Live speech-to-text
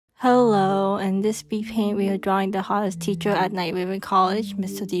Hello, in this speed paint we are drawing the hottest teacher at Night Raven College,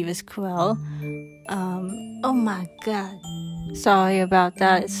 Mr. Divus Crewel. Oh my god. Sorry about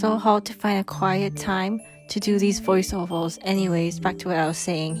that, it's so hard to find a quiet time to do these voiceovers. Anyways, back to what I was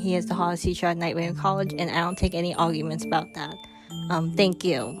saying, he is the hottest teacher at Night Raven College and I don't take any arguments about that. Thank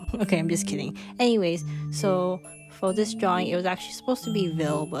you. Okay, I'm just kidding. Anyways, so for this drawing, it was actually supposed to be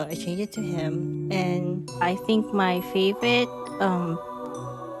Vil, but I changed it to him. And I think my favorite,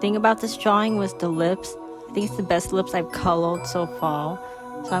 thing about this drawing was the lips. I think it's the best lips I've colored so far,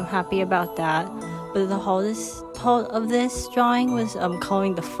 so I'm happy about that. But the hardest part of this drawing was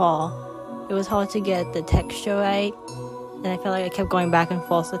coloring the fall. It was hard to get the texture right, and I felt like I kept going back and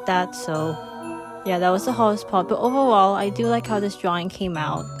forth with that, so yeah, that was the hardest part. But overall, I do like how this drawing came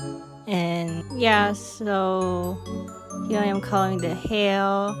out. And yeah, so here I am coloring the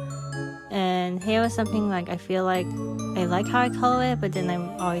hair. And hair is something like I feel like I like how I color it, but then I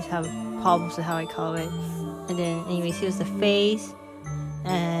always have problems with how I color it. And then anyways, here's the face.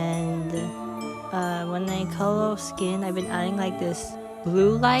 And when I color skin, I've been adding like this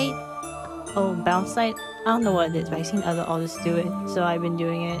blue light. Oh, bounce light. I don't know what it is, but I've seen other artists do it, so I've been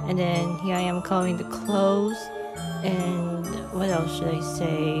doing it. And then here I am coloring the clothes. And what else should I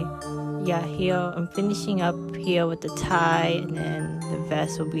say? Yeah, here I'm finishing up here with the tie, and then the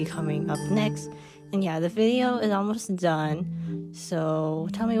vest will be coming up next. And yeah, the video is almost done, so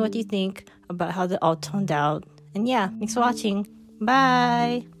tell me what you think about how the art turned out. And yeah, thanks for watching.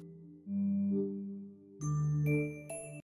 Bye.